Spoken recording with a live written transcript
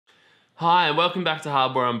Hi and welcome back to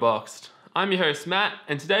Hardware Unboxed. I'm your host Matt,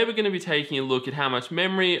 and today we're going to be taking a look at how much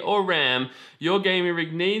memory or RAM your gaming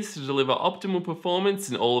rig needs to deliver optimal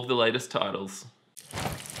performance in all of the latest titles.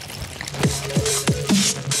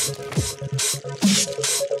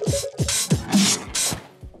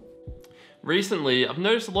 Recently, I've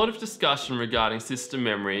noticed a lot of discussion regarding system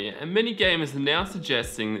memory, and many gamers are now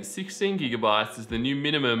suggesting that 16GB is the new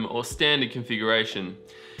minimum or standard configuration.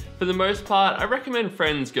 For the most part, I recommend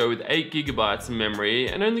friends go with 8GB of memory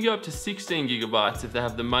and only go up to 16GB if they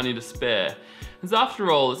have the money to spare, as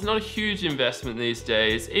after all, it's not a huge investment these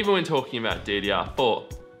days, even when talking about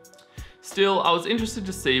DDR4. Still, I was interested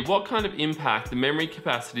to see what kind of impact the memory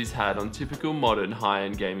capacities had on typical modern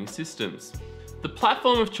high-end gaming systems. The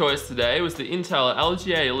platform of choice today was the Intel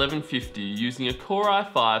LGA 1150 using a Core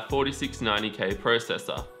i5 4690K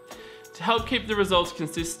processor. To help keep the results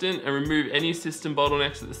consistent and remove any system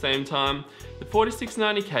bottlenecks at the same time, the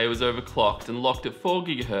 4690K was overclocked and locked at 4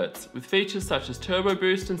 GHz, with features such as turbo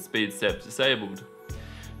boost and speed step disabled.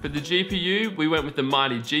 For the GPU, we went with the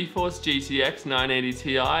mighty GeForce GTX 980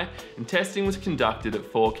 Ti, and testing was conducted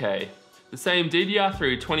at 4K. The same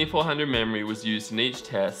DDR3 2400 memory was used in each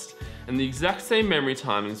test, and the exact same memory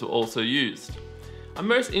timings were also used. I'm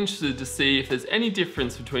most interested to see if there's any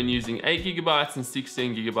difference between using 8GB and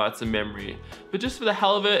 16GB of memory, but just for the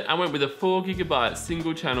hell of it, I went with a 4GB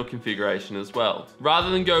single channel configuration as well. Rather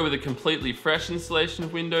than go with a completely fresh installation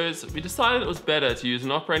of Windows, we decided it was better to use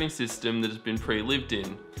an operating system that has been pre-lived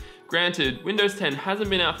in. Granted, Windows 10 hasn't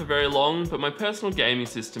been out for very long, but my personal gaming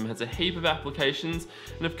system has a heap of applications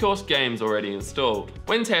and of course games already installed.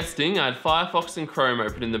 When testing, I had Firefox and Chrome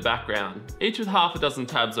open in the background, each with half a dozen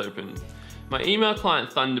tabs open. My email client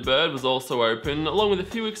Thunderbird was also open, along with a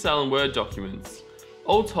few Excel and Word documents.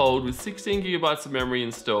 All told, with 16GB of memory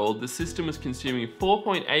installed, the system was consuming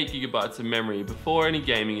 4.8GB of memory before any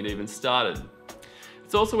gaming had even started.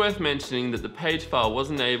 It's also worth mentioning that the page file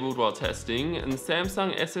was enabled while testing, and the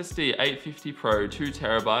Samsung SSD 850 Pro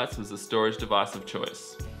 2TB was the storage device of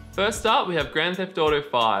choice. First up, we have Grand Theft Auto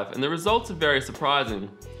 5, and the results are very surprising.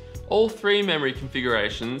 All three memory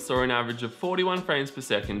configurations saw an average of 41 frames per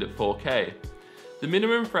second at 4K. The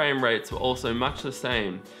minimum frame rates were also much the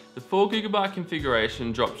same. The 4GB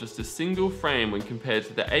configuration dropped just a single frame when compared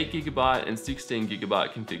to the 8GB and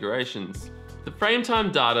 16GB configurations. The frame time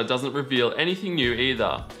data doesn't reveal anything new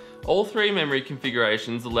either. All three memory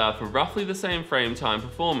configurations allowed for roughly the same frame time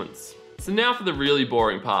performance. So now for the really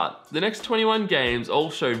boring part. The next 21 games all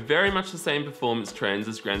show very much the same performance trends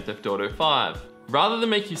as Grand Theft Auto 5. Rather than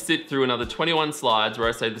make you sit through another 21 slides where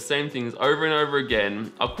I say the same things over and over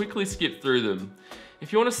again, I'll quickly skip through them.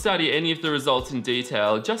 If you want to study any of the results in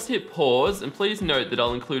detail, just hit pause, and please note that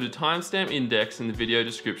I'll include a timestamp index in the video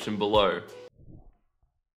description below.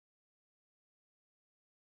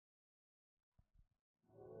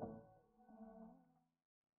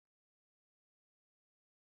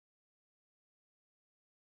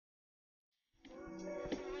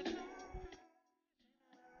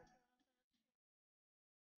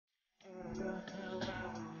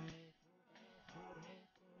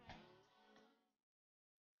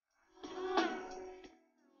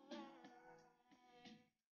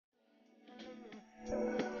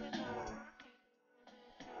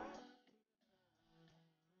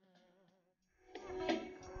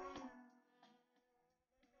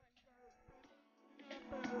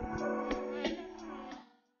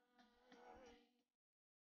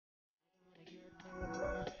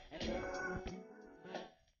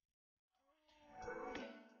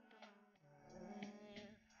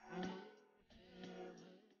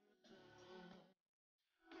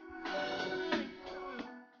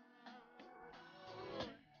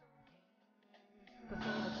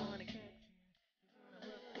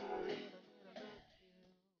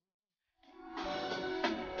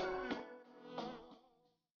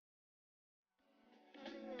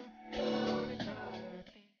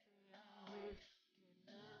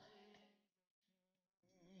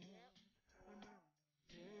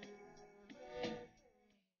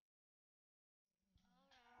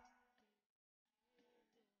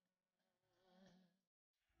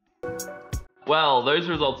 Well, those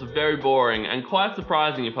results are very boring and quite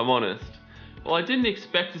surprising if I'm honest. While I didn't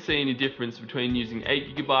expect to see any difference between using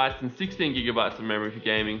 8GB and 16GB of memory for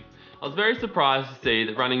gaming, I was very surprised to see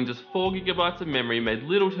that running just 4GB of memory made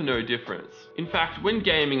little to no difference. In fact, when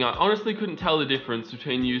gaming, I honestly couldn't tell the difference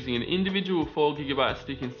between using an individual 4GB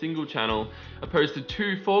stick in single channel opposed to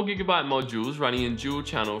two 4GB modules running in dual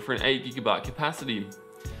channel for an 8GB capacity.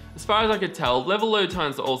 As far as I could tell, level load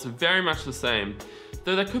times are also very much the same,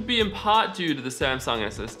 though that could be in part due to the Samsung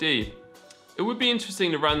SSD. It would be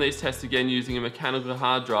interesting to run these tests again using a mechanical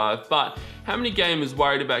hard drive, but how many gamers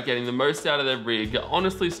worried about getting the most out of their rig are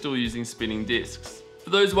honestly still using spinning discs?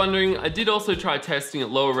 For those wondering, I did also try testing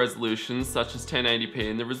at lower resolutions such as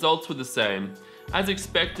 1080p and the results were the same. As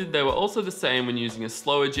expected, they were also the same when using a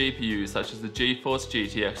slower GPU such as the GeForce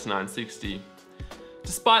GTX 960.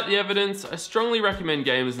 Despite the evidence, I strongly recommend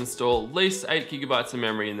gamers install at least 8GB of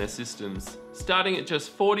memory in their systems. Starting at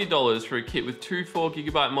just $40 for a kit with two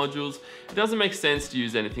 4GB modules, it doesn't make sense to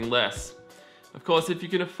use anything less. Of course, if you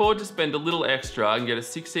can afford to spend a little extra and get a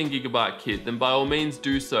 16GB kit, then by all means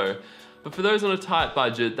do so. But for those on a tight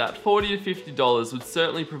budget, that $40 to $50 would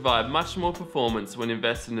certainly provide much more performance when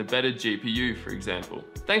invested in a better GPU, for example.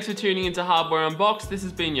 Thanks for tuning into Hardware Unboxed. This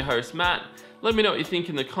has been your host, Matt. Let me know what you think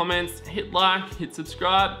in the comments, hit like, hit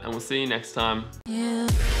subscribe, and we'll see you next time. Yeah.